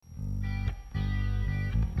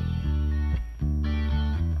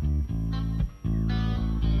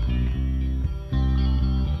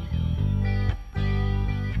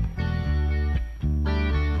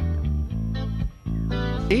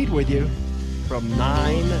Eat with you from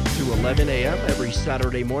 9 to 11 a.m. every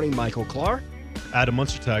Saturday morning. Michael Clark. Adam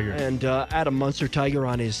Munster-Tiger. And Adam Munster-Tiger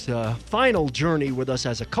on his final journey with us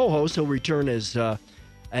as a co-host. He'll return as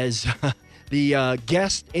the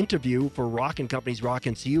guest interview for Rock & Company's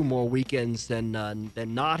Rockin' CU more weekends than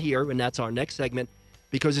not here. And that's our next segment,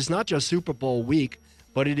 because it's not just Super Bowl week,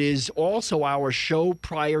 but it is also our show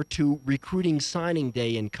prior to recruiting signing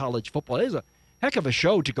day in college football. It is a heck of a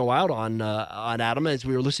show to go out on Adam, as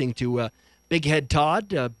we were listening to Big Head Todd.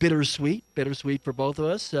 Bittersweet for both of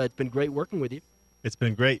us. It's been great working with you. It's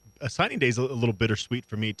been great. Signing day is a little bittersweet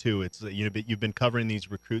for me too. It's you've been covering these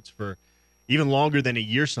recruits for even longer than a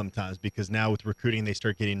year sometimes, because now with recruiting they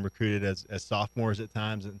start getting recruited as sophomores at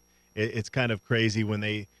times, and it's kind of crazy when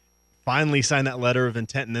they finally sign that letter of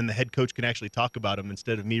intent, and then the head coach can actually talk about them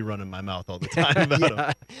instead of me running my mouth all the time about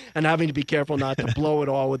them. And having to be careful not to blow it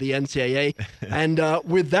all with the NCAA. And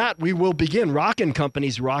with that, we will begin. Rockin'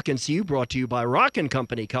 Company's Rockin' CU, brought to you by Rockin'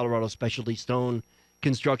 Company, Colorado Specialty Stone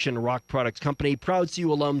Construction and Rock Products Company. Proud CU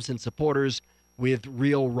alums and supporters with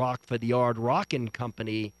real rock for the yard. Rockin'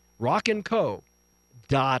 Company,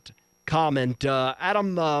 rockandco.com. And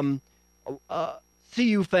Adam,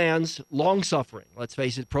 CU fans, long-suffering, let's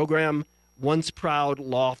face it, program once proud,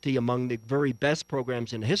 lofty, among the very best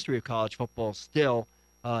programs in the history of college football still,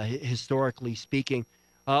 historically speaking.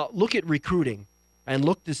 Look at recruiting and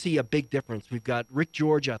look to see a big difference. We've got Rick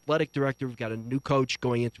George, athletic director. We've got a new coach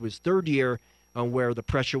going into his third year where the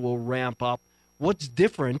pressure will ramp up. What's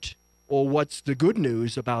different, or what's the good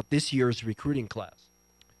news about this year's recruiting class?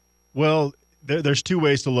 Well, there's two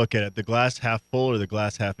ways to look at it, the glass half full or the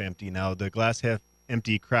glass half empty. Now, the glass half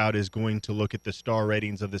empty crowd is going to look at the star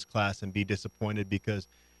ratings of this class and be disappointed, because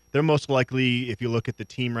they're most likely, if you look at the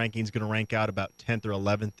team rankings, going to rank out about 10th or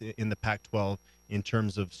 11th in the Pac-12 in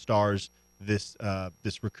terms of stars this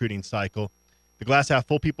recruiting cycle. The glass half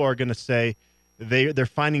full people are going to say they're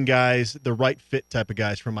finding guys, the right fit type of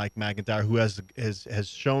guys for Mike MacIntyre, who has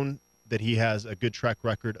shown that he has a good track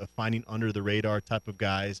record of finding under the radar type of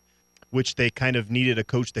guys, which they kind of needed a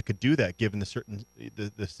coach that could do that, given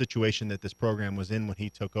the situation that this program was in when he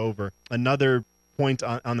took over. Another point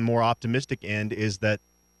on the more optimistic end is that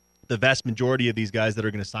the vast majority of these guys that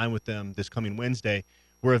are going to sign with them this coming Wednesday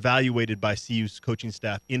were evaluated by CU's coaching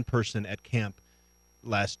staff in person at camp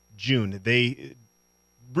last June. They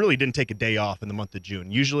really didn't take a day off in the month of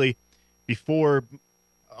June. Usually before,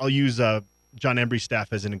 I'll use John Embry's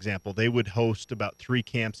staff as an example, they would host about 3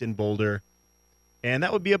 camps in Boulder, and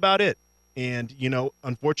that would be about it. And,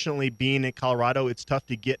 unfortunately, being in Colorado, it's tough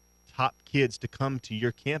to get top kids to come to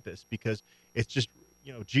your campus, because it's just,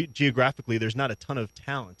 geographically, there's not a ton of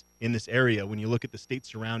talent in this area when you look at the states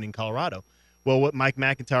surrounding Colorado. Well, what Mike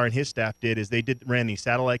MacIntyre and his staff did is they ran these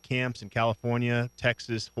satellite camps in California,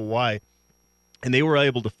 Texas, Hawaii, and they were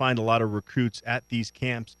able to find a lot of recruits at these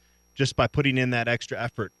camps just by putting in that extra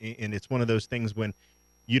effort. And it's one of those things when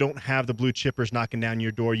you don't have the blue chippers knocking down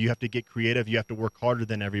your door. You have to get creative. You have to work harder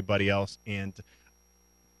than everybody else. And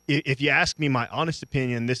if you ask me my honest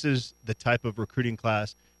opinion, this is the type of recruiting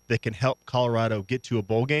class that can help Colorado get to a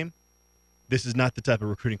bowl game. This is not the type of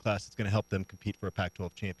recruiting class that's going to help them compete for a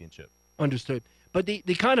Pac-12 championship. Understood. But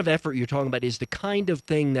the kind of effort you're talking about is the kind of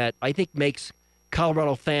thing that I think makes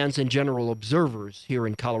Colorado fans and general observers here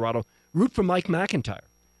in Colorado root for Mike MacIntyre.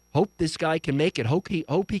 Hope this guy can make it. Hope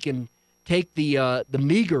he can take the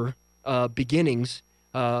meager beginnings,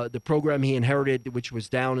 the program he inherited, which was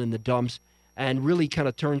down in the dumps, and really kind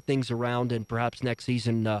of turn things around. And perhaps next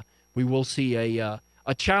season we will see a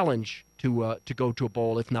challenge to go to a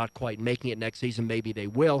bowl, if not quite making it next season. Maybe they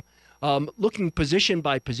will. Looking position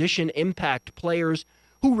by position, impact players,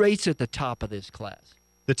 who rates at the top of this class?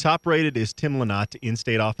 The top rated is Tim Lynott,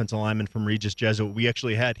 in-state offensive lineman from Regis Jesuit. We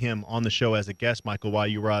actually had him on the show as a guest, Michael, while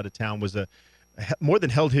you were out of town. Was more than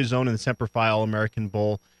held his own in the Semper Fi All-American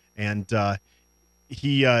Bowl, and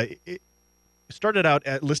he started out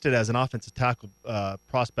listed as an offensive tackle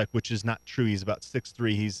prospect, which is not true. He's about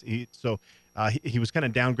 6'3". He was kind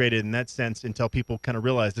of downgraded in that sense until people kind of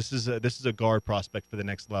realized this is a guard prospect for the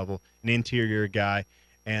next level, an interior guy,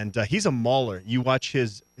 and he's a mauler. You watch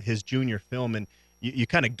his junior film and you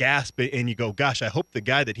kind of gasp and you go, gosh, I hope the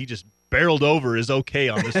guy that he just barreled over is okay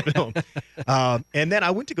on this film. And then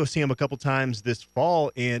I went to go see him a couple times this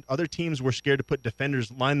fall, and other teams were scared to put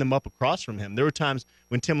defenders, line them up across from him. There were times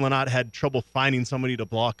when Tim Lynott had trouble finding somebody to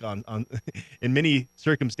block on in many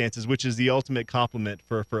circumstances, which is the ultimate compliment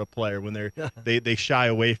for a player when they shy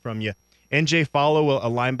away from you. NJ Follow, a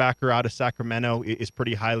linebacker out of Sacramento, is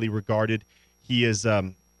pretty highly regarded. He is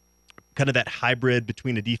kind of that hybrid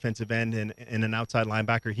between a defensive end and an outside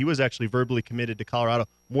linebacker. He was actually verbally committed to Colorado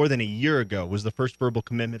more than a year ago, was the first verbal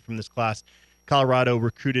commitment from this class. Colorado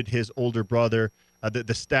recruited his older brother.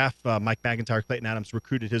 The staff, Mike McIntyre, Clayton Adams,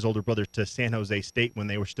 recruited his older brother to San Jose State when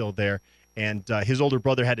they were still there. And his older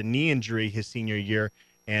brother had a knee injury his senior year,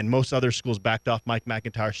 and most other schools backed off. Mike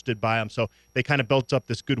McIntyre stood by him. So they kind of built up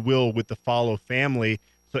this goodwill with the Follow family.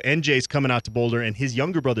 So NJ's coming out to Boulder, and his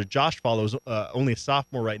younger brother, Josh Follow, is only a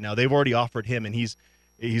sophomore right now. They've already offered him, and he's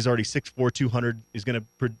already 6'4", 200. He's going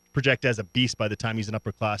to project as a beast by the time he's an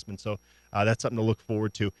upperclassman. So that's something to look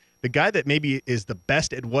forward to. The guy that maybe is the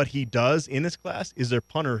best at what he does in this class is their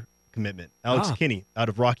punter commitment, Alex Kinney, out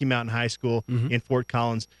of Rocky Mountain High School in Fort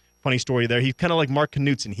Collins. Funny story there. He's kind of like Mark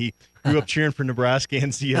Knutson. He grew up cheering for Nebraska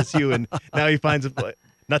and CSU, and now he finds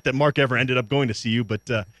not that Mark ever ended up going to CU, but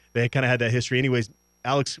they kind of had that history. Anyways,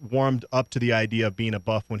 Alex warmed up to the idea of being a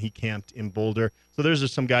Buff when he camped in Boulder. So there's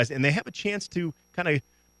just some guys, and they have a chance to kind of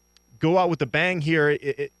go out with a bang here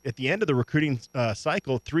at the end of the recruiting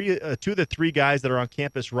cycle. Two of the three guys that are on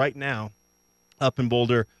campus right now up in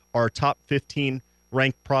Boulder are top 15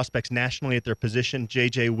 ranked prospects nationally at their position.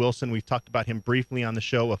 J.J. Wilson, we've talked about him briefly on the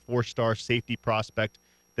show, a 4-star safety prospect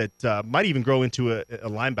that might even grow into a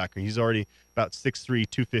linebacker. He's already about 6'3",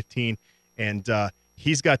 215, and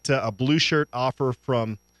he's got a blue shirt offer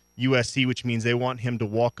from USC, which means they want him to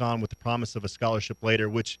walk on with the promise of a scholarship later,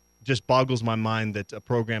 which just boggles my mind that a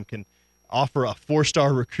program can offer a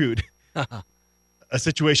 4-star recruit a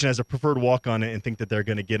situation as a preferred walk-on and think that they're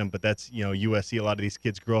going to get him. But that's, USC. A lot of these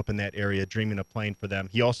kids grow up in that area dreaming of playing for them.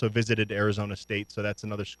 He also visited Arizona State, so that's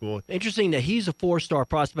another school. Interesting that he's a 4-star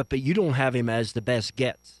prospect, but you don't have him as the best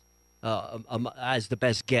gets. As the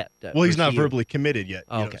best get. Well, he's not verbally committed yet.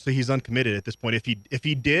 Okay. So he's uncommitted at this point. If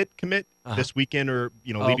he did commit this weekend or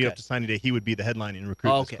leading up to signing day, he would be the headlining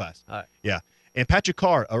recruit in this class. All right. Yeah. And Patrick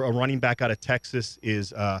Carr, a running back out of Texas,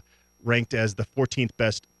 is ranked as the 14th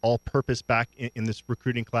best all-purpose back in this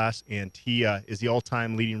recruiting class, and he is the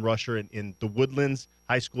all-time leading rusher in the Woodlands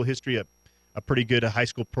high school history, a pretty good high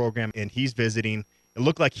school program, and he's visiting. It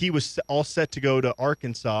looked like he was all set to go to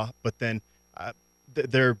Arkansas, but then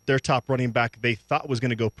their top running back they thought was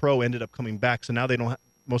going to go pro ended up coming back, so now they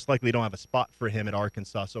most likely don't have a spot for him at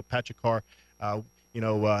Arkansas. So Patrick Carr,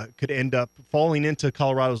 could end up falling into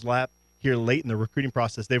Colorado's lap here late in the recruiting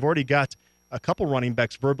process. They've already got a couple running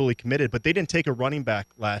backs verbally committed, but they didn't take a running back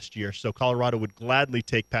last year, so Colorado would gladly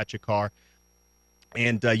take Patrick Carr.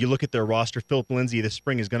 And you look at their roster, Philip Lindsay this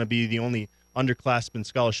spring is going to be the only underclassman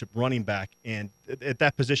scholarship running back, and at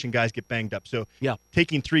that position, guys get banged up. So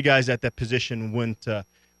taking three guys at that position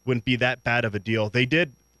wouldn't be that bad of a deal. They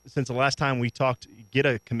did, since the last time we talked, get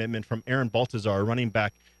a commitment from Aaron Baltazar, a running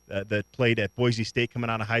back that played at Boise State coming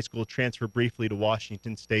out of high school, transferred briefly to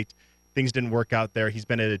Washington State. Things didn't work out there. He's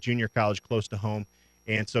been at a junior college close to home,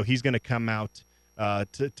 and so he's going to come out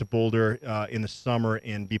to Boulder in the summer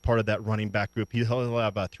and be part of that running back group. He'll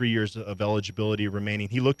have 3 years of eligibility remaining.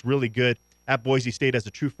 He looked really good at Boise State as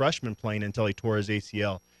a true freshman playing until he tore his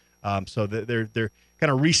ACL. So they're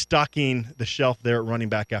kind of restocking the shelf there at running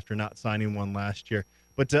back after not signing one last year.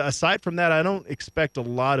 But aside from that, I don't expect a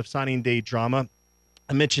lot of signing day drama.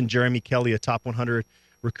 I mentioned Jeremy Kelly, a top 100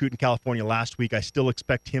 recruit in California last week. I still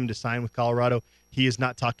expect him to sign with Colorado. He is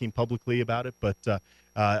not talking publicly about it, but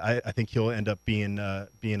I think he'll end up being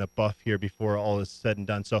a Buff here before all is said and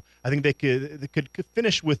done. So I think they could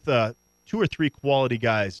finish with 2 or 3 quality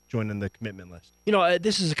guys joining the commitment list.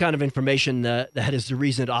 This is the kind of information that is the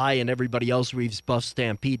reason I and everybody else reads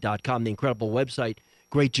BuffStampede.com, the incredible website.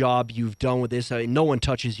 Great job you've done with this. No one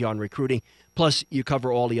touches you on recruiting. Plus, you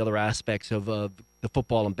cover all the other aspects of the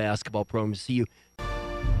football and basketball programs. See you.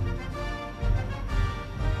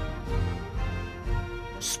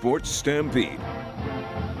 Sports Stampede.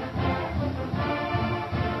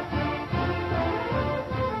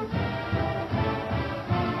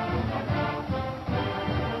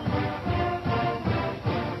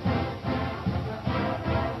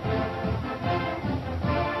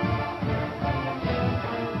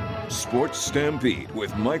 Sports Stampede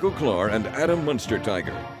with Michael Klar and Adam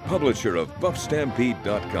Munsterteiger, publisher of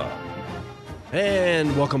BuffStampede.com.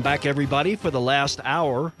 And welcome back, everybody, for the last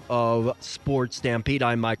hour of Sports Stampede.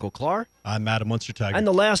 I'm Michael Klar. I'm Adam Munsterteiger. And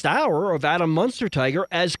the last hour of Adam Munsterteiger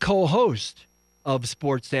as co-host of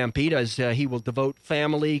Sports Stampede, as he will devote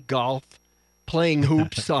family, golf, playing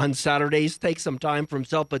hoops on Saturdays, take some time for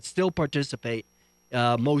himself, but still participate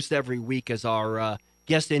most every week as our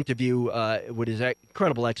guest interview with his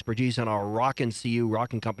incredible expertise on our Rockin'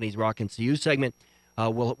 Company's Rockin' CU segment.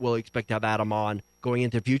 We'll expect to have Adam on going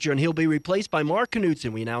into the future, and he'll be replaced by Mark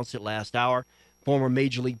Knutson. We announced it last hour. former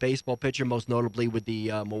Major League Baseball pitcher, most notably with the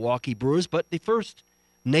Milwaukee Brewers, but the first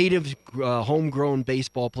native homegrown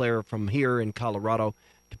baseball player from here in Colorado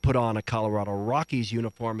to put on a Colorado Rockies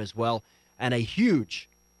uniform as well, and a huge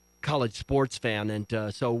college sports fan.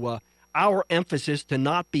 And so our emphasis to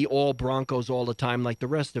not be all Broncos all the time like the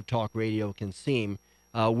rest of talk radio can seem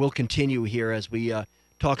will continue here as we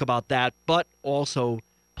talk about that, but also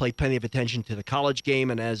pay plenty of attention to the college game.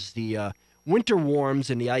 And as the winter warms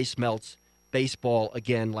and the ice melts, baseball,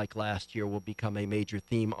 again, like last year, will become a major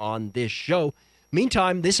theme on this show.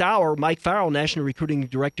 Meantime, this hour, Mike Farrell, National Recruiting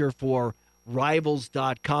Director for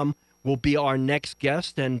Rivals.com, will be our next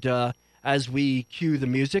guest. And as we cue the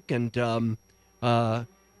music and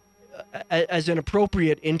as an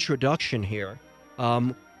appropriate introduction here,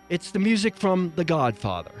 it's the music from The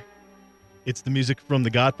Godfather. It's the music from The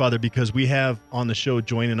Godfather because we have on the show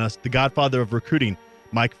joining us the Godfather of recruiting,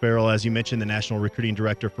 Mike Farrell, as you mentioned, the National Recruiting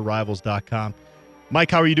Director for Rivals.com.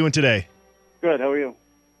 Mike, how are you doing today? Good. How are you?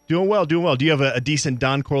 Doing well, doing well. Do you have a decent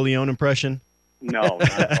Don Corleone impression? No,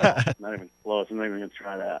 not even close. I'm not even going to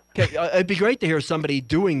try that. Okay, it'd be great to hear somebody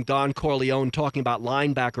doing Don Corleone talking about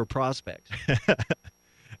linebacker prospects.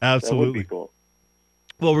 Absolutely. That would be cool.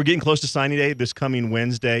 Well, we're getting close to signing day this coming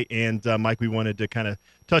Wednesday, and Mike, we wanted to kind of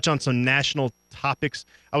touch on some national topics.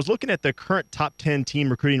 I was looking at the current top 10 team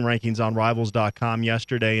recruiting rankings on Rivals.com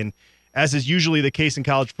yesterday, and as is usually the case in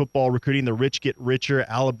college football recruiting, the rich get richer.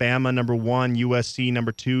 Alabama, number 1, USC,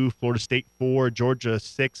 number 2, Florida State, 4, Georgia,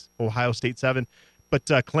 6, Ohio State, 7. But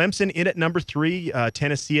Clemson in at number 3,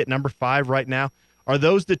 Tennessee at number 5 right now. Are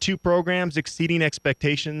those the two programs exceeding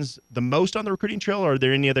expectations the most on the recruiting trail, or are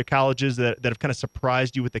there any other colleges that have kind of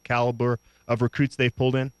surprised you with the caliber of recruits they've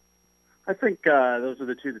pulled in? I think those are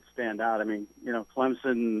the two that stand out. I mean,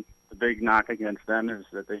 Clemson, the big knock against them is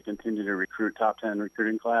that they continue to recruit top 10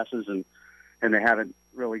 recruiting classes, and they haven't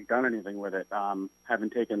really done anything with it,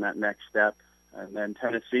 haven't taken that next step. And then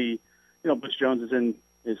Tennessee, Butch Jones is in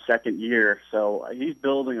his second year, so he's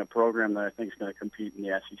building a program that I think is going to compete in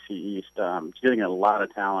the SEC East. He's getting a lot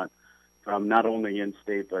of talent from not only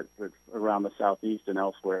in-state but around the Southeast and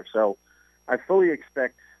elsewhere. So I fully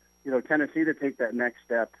expect, Tennessee to take that next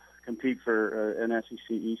step, compete for an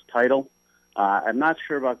SEC East title. I'm not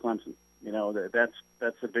sure about Clemson.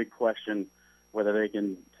 That's a big question, whether they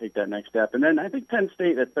can take that next step. And then I think Penn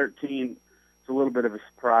State at 13 is a little bit of a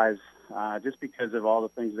surprise, just because of all the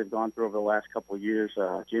things they've gone through over the last couple of years.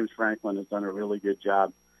 James Franklin has done a really good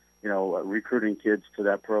job, recruiting kids to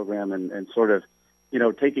that program and sort of,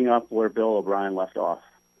 taking up where Bill O'Brien left off.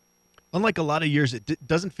 Unlike a lot of years, it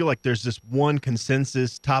doesn't feel like there's this one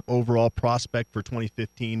consensus top overall prospect for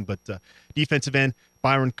 2015, but defensive end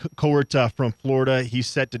Byron Cowart from Florida, he's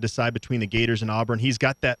set to decide between the Gators and Auburn. He's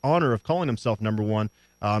got that honor of calling himself number 1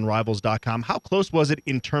 on Rivals.com. How close was it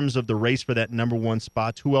in terms of the race for that number 1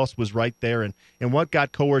 spot? Who else was right there, and what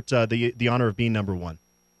got Cowart the honor of being number 1?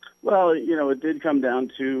 Well, it did come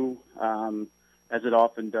down to, as it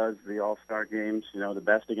often does, the All-Star games, the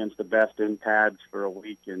best against the best in pads for a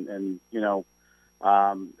week. And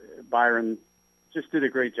Byron just did a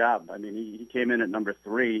great job. I mean, he came in at number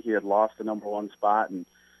 3. He had lost the number 1 spot and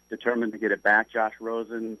determined to get it back. Josh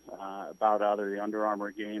Rosen bowed out of the Under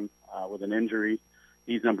Armour game with an injury.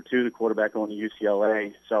 He's number 2, the quarterback going to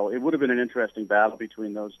UCLA. So it would have been an interesting battle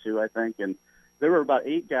between those two, I think. And there were about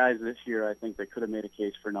 8 guys this year, I think, that could have made a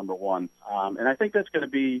case for number 1. And I think that's going to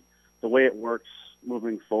be the way it works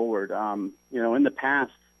moving forward. In the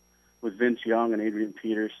past with Vince Young and Adrian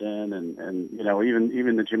Peterson and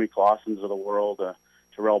even the Jimmy Clausens of the world,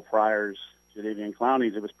 Terrell Pryors, Jadeveon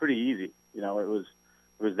Clowney's, it was pretty easy. It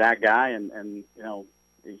was that guy and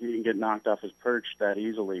he didn't get knocked off his perch that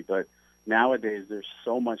easily. But nowadays there's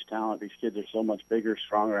so much talent. These kids are so much bigger,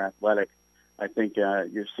 stronger, athletic. I think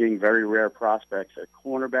you're seeing very rare prospects at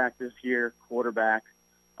cornerback this year, quarterback,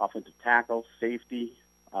 offensive tackle, safety,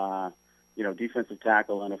 defensive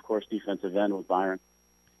tackle, and of course defensive end with Byron.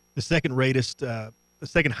 The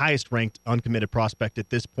second highest ranked uncommitted prospect at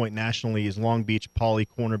this point nationally is Long Beach Poly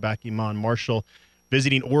cornerback Iman Marshall,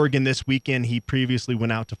 visiting Oregon this weekend. He previously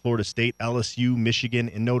went out to Florida State, LSU, Michigan,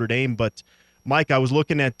 and Notre Dame. But Mike, I was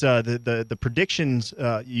looking at the predictions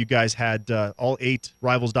you guys had. All 8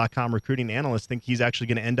 Rivals.com recruiting analysts think he's actually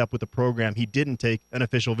going to end up with a program he didn't take an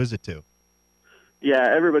official visit to. Yeah,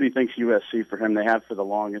 everybody thinks USC for him. They have for the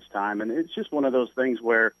longest time. And it's just one of those things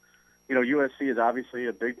where, USC is obviously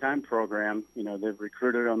a big-time program. They've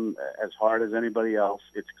recruited him as hard as anybody else.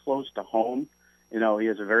 It's close to home. He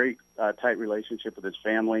has a very tight relationship with his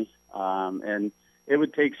family. And it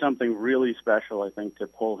would take something really special, I think, to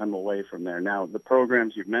pull him away from there. Now, the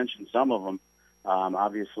programs you've mentioned, some of them,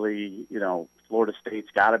 obviously, Florida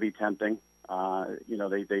State's got to be tempting.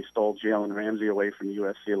 They stole Jalen Ramsey away from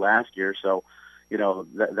USC last year, so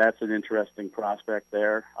that's an interesting prospect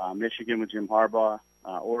there. Michigan with Jim Harbaugh,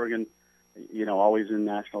 Oregon, always in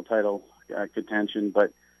national title contention.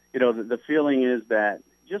 But the feeling is that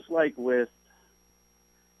just like with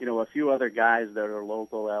a few other guys that are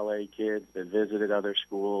local LA kids that visited other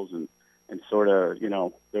schools and sort of,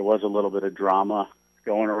 there was a little bit of drama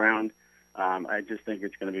going around. I just think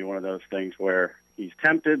it's going to be one of those things where he's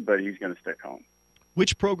tempted, but he's going to stick home.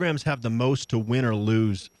 Which programs have the most to win or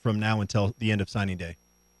lose from now until the end of signing day?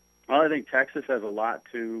 Well, I think Texas has a lot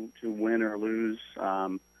to win or lose.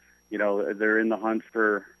 They're in the hunt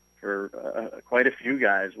for quite a few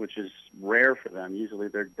guys, which is rare for them. Usually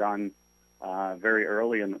they're done very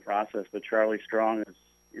early in the process. But Charlie Strong has,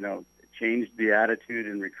 changed the attitude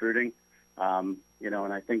in recruiting.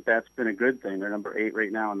 And I think that's been a good thing. They're number 8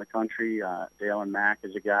 right now in the country. Dalen Mack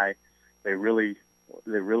is a guy they really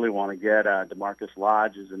want to get. DeMarcus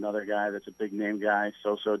Lodge is another guy that's a big name guy.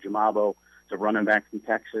 Soso Jamabo is a running back from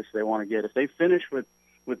Texas they want to get. If they finish with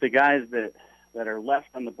the guys that are left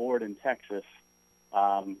on the board in Texas,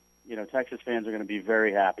 Texas fans are going to be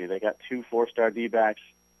very happy. They got 2 4-star D-backs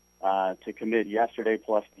to commit yesterday,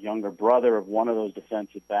 plus the younger brother of one of those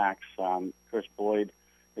defensive backs, Chris Boyd,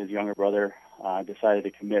 his younger brother, decided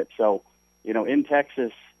to commit. So, in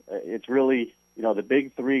Texas, it's really, the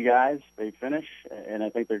big 3 guys, they finish, and I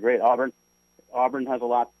think they're great. Auburn has a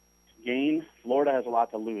lot to gain. Florida has a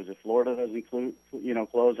lot to lose. If Florida doesn't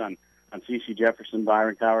close on C.C. Jefferson,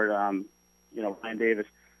 Byron Coward, Ryan Davis,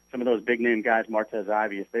 some of those big-name guys, Martez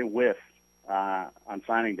Ivey, if they whiff on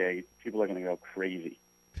signing day, people are going to go crazy.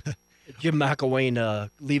 Jim McElwain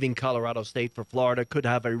leaving Colorado State for Florida could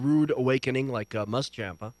have a rude awakening like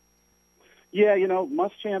Muschamp, huh? Yeah,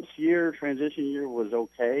 Muschamp's transition year was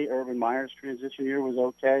okay. Urban Meyer's transition year was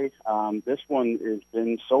okay. This one has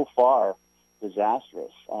been so far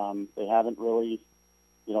disastrous. They haven't really,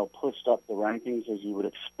 pushed up the rankings as you would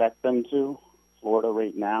expect them to. Florida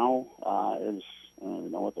right now is, I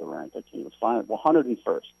don't know what they're ranked. I can't even find it.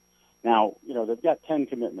 101st. Now, they've got 10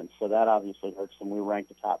 commitments, so that obviously hurts them. We rank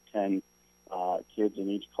the top 10 kids in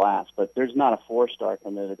each class, but there's not a 4-star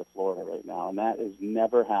committed to Florida right now, and that has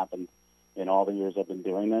never happened in all the years I've been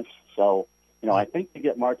doing this. So, I think to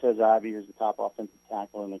get Martez Ivey as the top offensive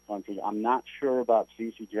tackle in the country, I'm not sure about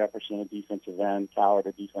C.C. Jefferson, a defensive end, Coward,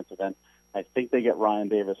 a defensive end. I think they get Ryan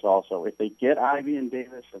Davis also. If they get Ivey and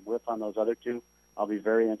Davis and whiff on those other 2, I'll be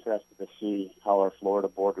very interested to see how our Florida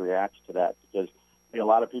board reacts to that, because a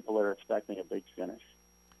lot of people are expecting a big finish.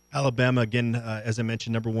 Alabama, again, as I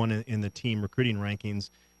mentioned, number 1 in the team recruiting rankings.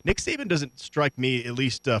 Nick Saban doesn't strike me, at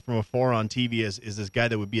least from afar on TV, as this guy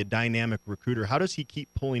that would be a dynamic recruiter. How does he keep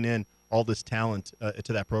pulling in all this talent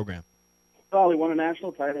to that program? Well, he won a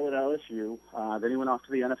national title at LSU. Then he went off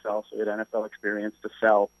to the NFL, so he had NFL experience to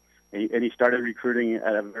sell. And he started recruiting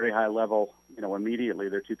at a very high level, immediately.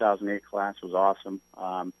 Their 2008 class was awesome.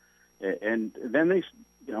 And then they,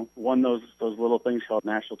 won those little things called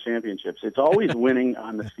national championships. It's always winning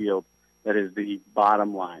on the field that is the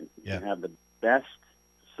bottom line. You can have the best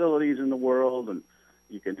facilities in the world, and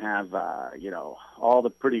you can have, all the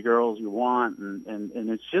pretty girls you want, and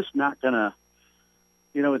it's just not going to,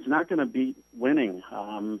 it's not going to beat winning.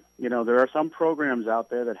 There are some programs out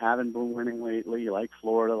there that haven't been winning lately, like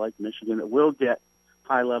Florida, like Michigan, that will get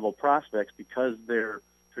high-level prospects because they're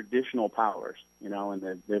traditional powers,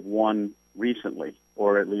 and they've won recently,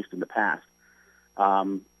 or at least in the past.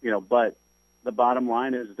 But the bottom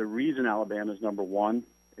line is the reason Alabama's number 1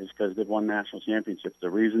 is because they've won national championships. The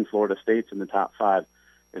reason Florida State's in the top 5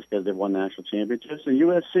 is because they've won national championships. And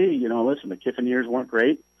USC, listen, the Kiffin years weren't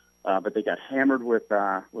great, but they got hammered with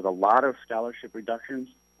a lot of scholarship reductions.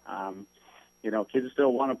 Kids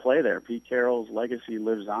still want to play there. Pete Carroll's legacy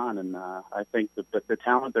lives on, and I think the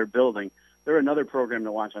talent they're building, they're another program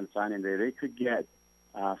to watch on signing day. They could get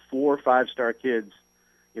 4 or 5-star kids,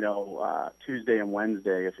 Tuesday and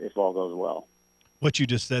Wednesday if all goes well. What you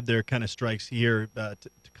just said there kind of strikes here to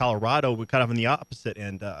Colorado. We're kind of on the opposite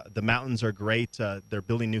end. The mountains are great. They're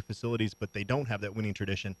building new facilities, but they don't have that winning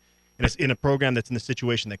tradition. And it's in a program that's in the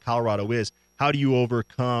situation that Colorado is. How do you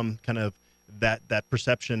overcome kind of that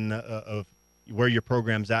perception of where your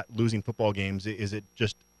program's at losing football games? Is it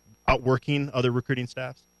just outworking other recruiting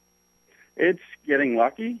staffs? It's getting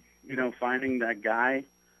lucky, finding that guy,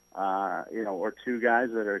 or 2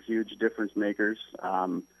 guys that are huge difference makers.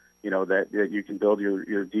 That you can build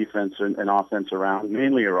your defense and offense around,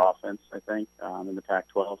 mainly your offense, I think, in the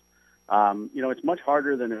Pac-12. It's much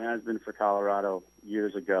harder than it has been for Colorado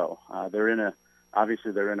years ago. They're in a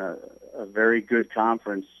very good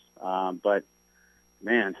conference, but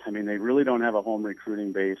man, I mean, they really don't have a home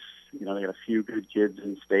recruiting base. You know, they got a few good kids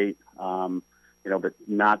in state, you know, but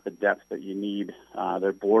not the depth that you need.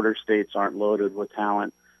 Their border states aren't loaded with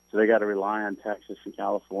talent, so they got to rely on Texas and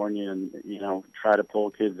California and, you know, try to pull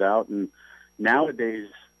kids out. And nowadays,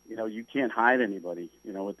 you know, you can't hide anybody,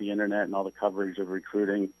 you know, with the internet and all the coverage of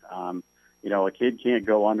recruiting. You know, a kid can't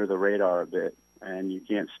go under the radar a bit, and you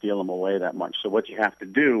can't steal them away that much. So what you have to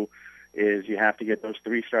do is you have to get those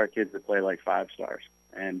 3-star kids to play like 5 stars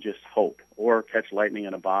and just hope, or catch lightning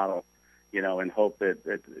in a bottle, you know, and hope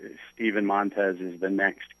that Steven Montez is the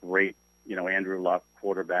next great, you know, Andrew Luck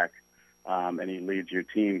quarterback, and he leads your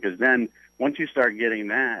team. Because then once you start getting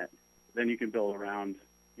that, then you can build around,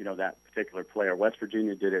 you know, that particular player. West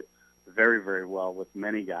Virginia did it very, very well with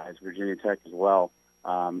many guys, Virginia Tech as well.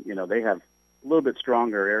 You know, they have a little bit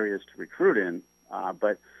stronger areas to recruit in,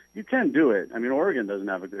 but you can do it. I mean, Oregon doesn't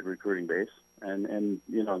have a good recruiting base, and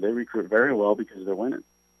you know, they recruit very well because they're winning.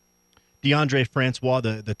 Deondre Francois,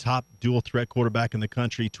 the top dual threat quarterback in the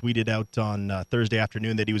country, tweeted out on Thursday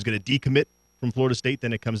afternoon that he was going to decommit from Florida State.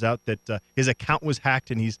 Then it comes out that his account was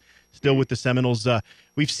hacked and he's still with the Seminoles.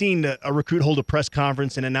 We've seen a recruit hold a press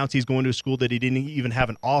conference and announce he's going to a school that he didn't even have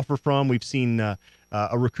an offer from. We've seen a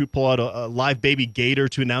recruit pull out a live baby gator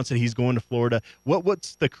to announce that he's going to Florida.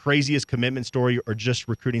 What's the craziest commitment story or just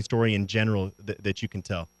recruiting story in general that you can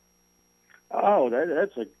tell? Oh,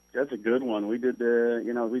 that's a good one. We did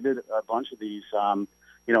a bunch of these. You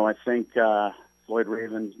know, I think Floyd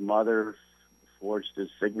Raven's mother forged his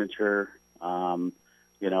signature.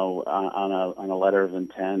 You know, on a letter of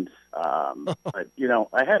intent. But you know,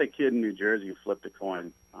 I had a kid in New Jersey who flipped a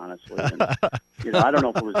coin, honestly. And, you know, I don't know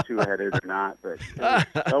if it was two-headed or not, but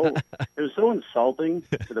it was so insulting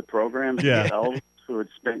to the program themselves, who had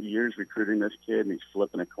spent years recruiting this kid, and he's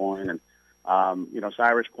flipping a coin. And you know,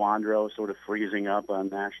 Cyrus Quandro sort of freezing up on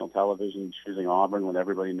national television, choosing Auburn when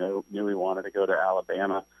everybody knew he wanted to go to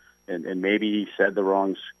Alabama, and maybe he said the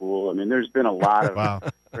wrong school. I mean, there's been a lot of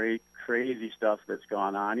crazy stuff that's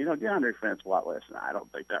gone on. You know, Deondre Francois, listen, I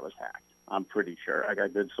don't think that was hacked. I'm pretty sure. I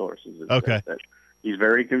got good sources that he's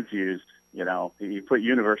very confused. You know, he put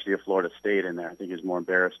University of Florida State in there. I think he's more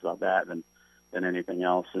embarrassed about that than anything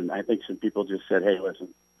else. And I think some people just said, hey, listen,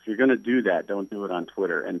 if you're going to do that, don't do it on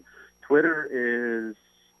Twitter. And Twitter is,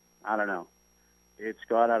 I don't know, it's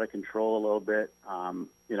got out of control a little bit.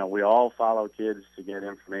 You know, we all follow kids to get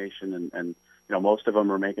information, and you know, most of them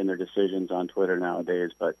are making their decisions on Twitter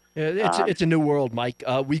nowadays. But it's a new world, Mike.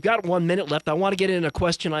 We've got 1 minute left. I want to get in a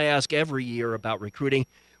question I ask every year about recruiting.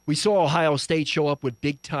 We saw Ohio State show up with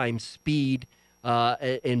big-time speed,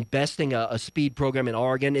 investing a speed program in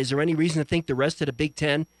Oregon. Is there any reason to think the rest of the Big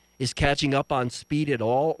Ten is catching up on speed at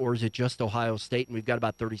all, or is it just Ohio State? And we've got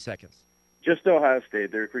about 30 seconds. Just Ohio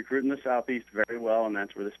State. They're recruiting the Southeast very well, and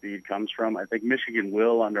that's where the speed comes from. I think Michigan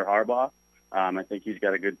will under Harbaugh. I think he's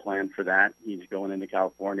got a good plan for that. He's going into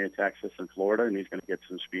California, Texas, and Florida, and he's going to get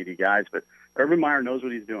some speedy guys. But Urban Meyer knows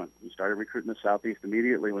what he's doing. He started recruiting the Southeast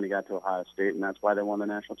immediately when he got to Ohio State, and that's why they won the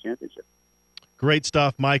national championship. Great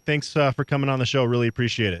stuff, Mike. Thanks for coming on the show. Really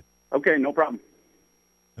appreciate it. Okay, no problem.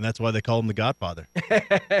 And that's why they call him the Godfather.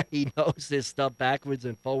 He knows this stuff backwards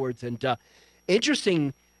and forwards. And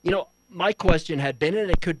interesting, you know, my question had been,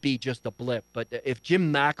 and it could be just a blip, but if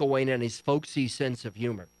Jim McElwain and his folksy sense of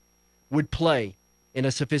humor would play in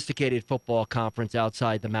a sophisticated football conference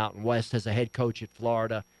outside the Mountain West as a head coach at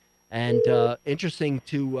Florida. And interesting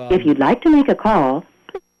to... if you'd like to make a call...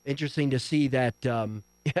 Interesting to see that,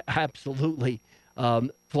 absolutely,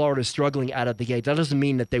 Florida's struggling out of the gate. That doesn't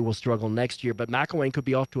mean that they will struggle next year, but McElwain could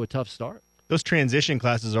be off to a tough start. Those transition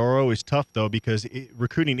classes are always tough, though, because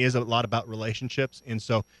recruiting is a lot about relationships, and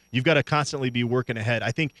so you've got to constantly be working ahead.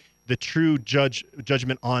 I think the true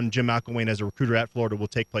judgment on Jim McElwain as a recruiter at Florida will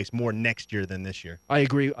take place more next year than this year. I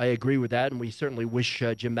agree with that, and we certainly wish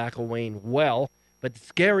Jim McElwain well. But it's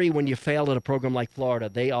scary when you fail at a program like Florida.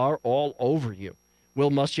 They are all over you.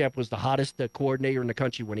 Will Muschamp was the hottest coordinator in the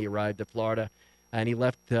country when he arrived at Florida, and he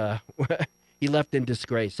left he left in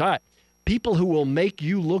disgrace. All right, people who will make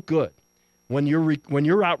you look good when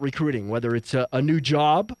you're out recruiting, whether it's a new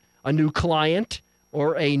job, a new client,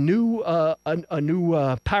 or a new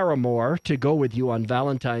paramour to go with you on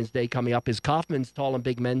Valentine's Day coming up, is Kaufman's Tall and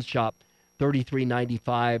Big Men's Shop,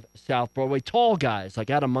 3395 South Broadway. Tall guys like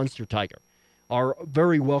Adam Munster Tiger are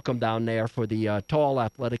very welcome down there for the tall,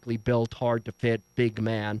 athletically built, hard-to-fit, big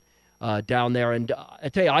man down there. And I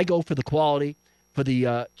tell you, I go for the quality, for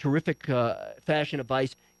the terrific fashion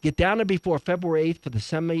advice. Get down there before February 8th for the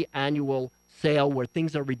semi-annual sale where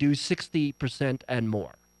things are reduced 60% and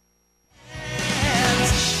more.